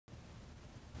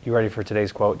You ready for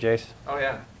today's quote, Jace? Oh,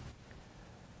 yeah.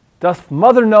 Doth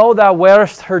mother know thou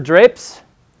wearest her drapes?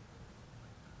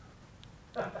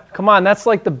 Come on, that's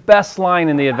like the best line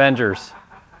in the Avengers.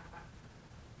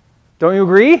 Don't you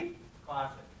agree?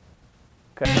 Classic.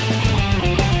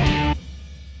 Okay.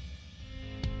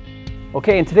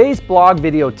 Okay, in today's blog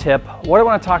video tip, what I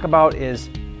want to talk about is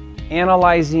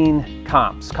analyzing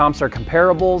comps. Comps are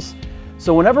comparables.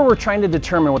 So whenever we're trying to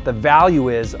determine what the value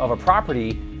is of a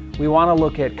property, we want to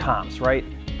look at comps, right?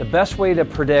 The best way to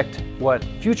predict what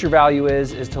future value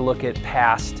is to look at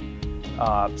past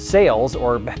sales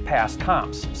or past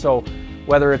comps. So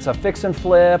whether it's a fix and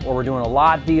flip or we're doing a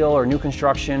lot deal or new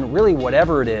construction, really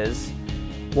whatever it is,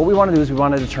 what we want to do is we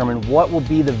want to determine what will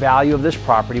be the value of this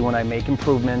property when I make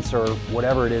improvements or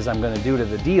whatever it is I'm going to do to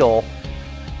the deal.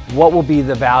 What will be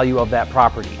the value of that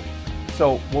property?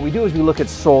 So what we do is we look at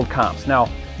sold comps. Now,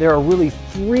 there are really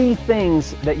three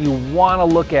things that you want to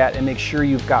look at and make sure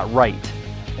you've got right.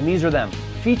 And these are them: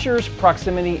 features,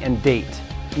 proximity, and date.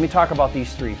 Let me talk about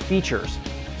these three. Features.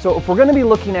 So if we're going to be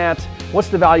looking at what's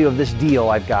the value of this deal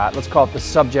I've got, let's call it the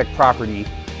subject property,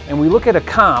 and we look at a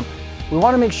comp, we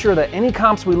want to make sure that any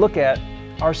comps we look at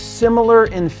are similar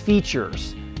in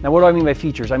features. Now, what do I mean by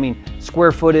features? I mean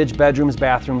square footage, bedrooms,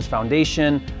 bathrooms,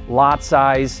 foundation, lot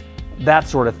size, that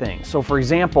sort of thing. So for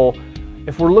example,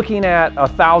 if we're looking at a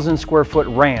 1,000 square foot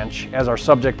ranch as our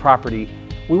subject property,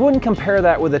 we wouldn't compare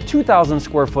that with a 2,000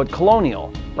 square foot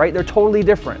colonial, right? They're totally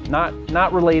different,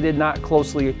 not related, not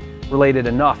closely related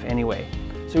enough anyway.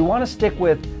 So we want to stick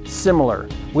with similar.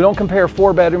 We don't compare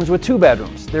 4 bedrooms with 2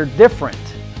 bedrooms. They're different,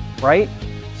 right?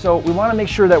 So we want to make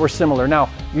sure that we're similar. Now,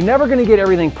 you're never going to get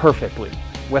everything perfectly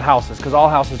with houses because all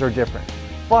houses are different,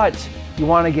 but you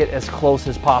want to get as close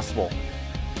as possible.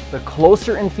 The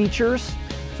closer in features,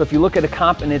 so if you look at a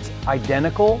comp and it's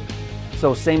identical,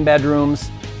 so same bedrooms,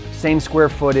 same square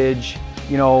footage,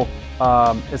 you know,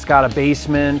 it's got a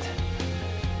basement,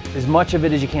 as much of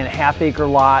it as you can, a half-acre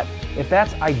lot. If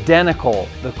that's identical,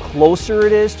 the closer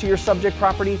it is to your subject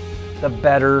property, the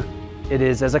better it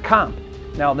is as a comp.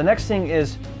 Now, the next thing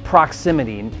is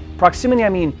proximity. Proximity, I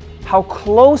mean, how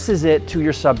close is it to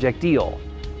your subject deal?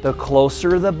 The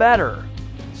closer, the better.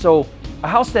 So a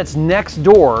house that's next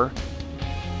door,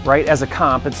 right, as a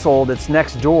comp, it's sold, it's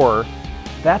next door,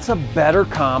 that's a better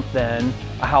comp than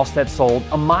a house that's sold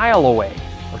a mile away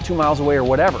or 2 miles away or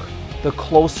whatever. The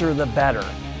closer, the better.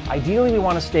 Ideally, we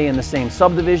want to stay in the same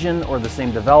subdivision or the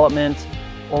same development,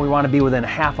 or we want to be within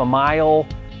half a mile,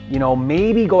 you know,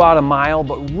 maybe go out a mile,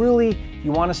 but really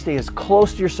you want to stay as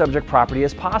close to your subject property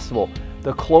as possible.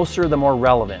 The closer, the more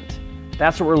relevant.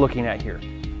 That's what we're looking at here.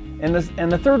 And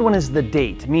the third one is the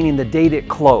date, meaning the date it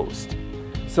closed.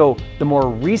 So the more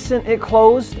recent it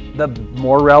closed, the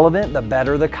more relevant, the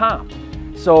better the comp.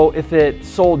 So if it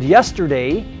sold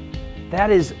yesterday,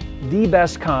 that is the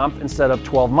best comp instead of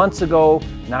 12 months ago,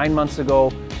 9 months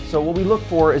ago. So what we look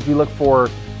for is we look for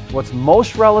what's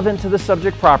most relevant to the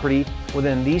subject property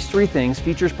within these three things: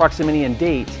 features, proximity, and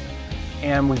date,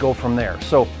 and we go from there.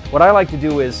 So what I like to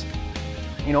do is,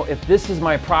 you know, if this is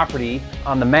my property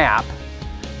on the map,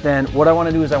 then what I want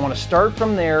to do is I want to start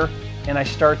from there and I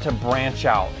start to branch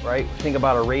out, right? Think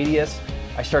about a radius.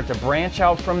 I start to branch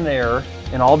out from there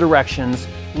in all directions,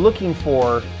 looking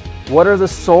for what are the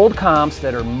sold comps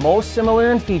that are most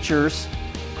similar in features,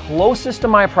 closest to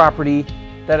my property,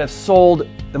 that have sold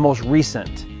the most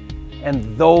recent.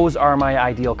 And those are my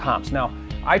ideal comps. Now,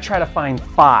 I try to find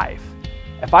 5.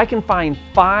 If I can find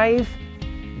 5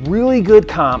 really good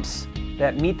comps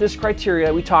that meet this criteria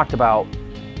that we talked about,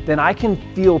 then I can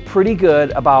feel pretty good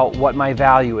about what my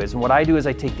value is. And what I do is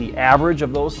I take the average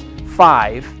of those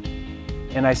 5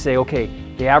 and I say, okay,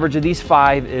 the average of these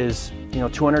 5 is, you know,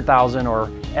 200,000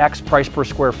 or X price per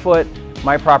square foot.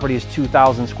 My property is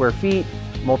 2,000 square feet.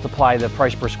 Multiply the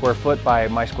price per square foot by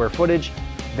my square footage.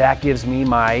 That gives me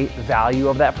my value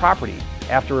of that property.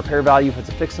 After repair value, if it's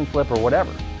a fix and flip or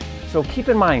whatever. So keep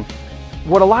in mind,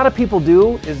 what a lot of people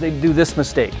do is they do this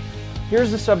mistake. Here's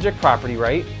the subject property,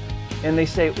 right? And they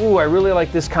say, ooh, I really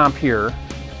like this comp here.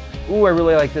 Ooh, I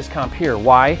really like this comp here.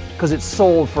 Why? Because it's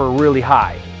sold for really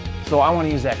high. So I want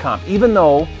to use that comp. Even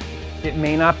though it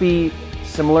may not be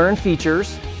similar in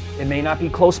features, it may not be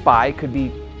close by, it could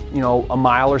be, you know, a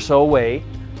mile or so away,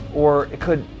 or it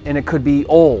could be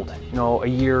old, you know, a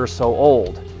year or so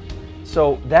old.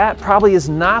 So that probably is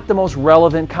not the most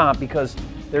relevant comp because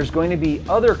there's going to be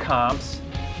other comps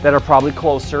that are probably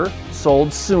closer,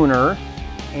 sold sooner,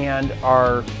 and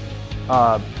are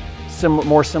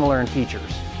more similar in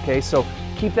features. Okay, so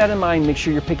keep that in mind. Make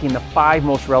sure you're picking the 5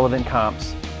 most relevant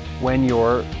comps when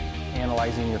you're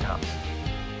analyzing your comps.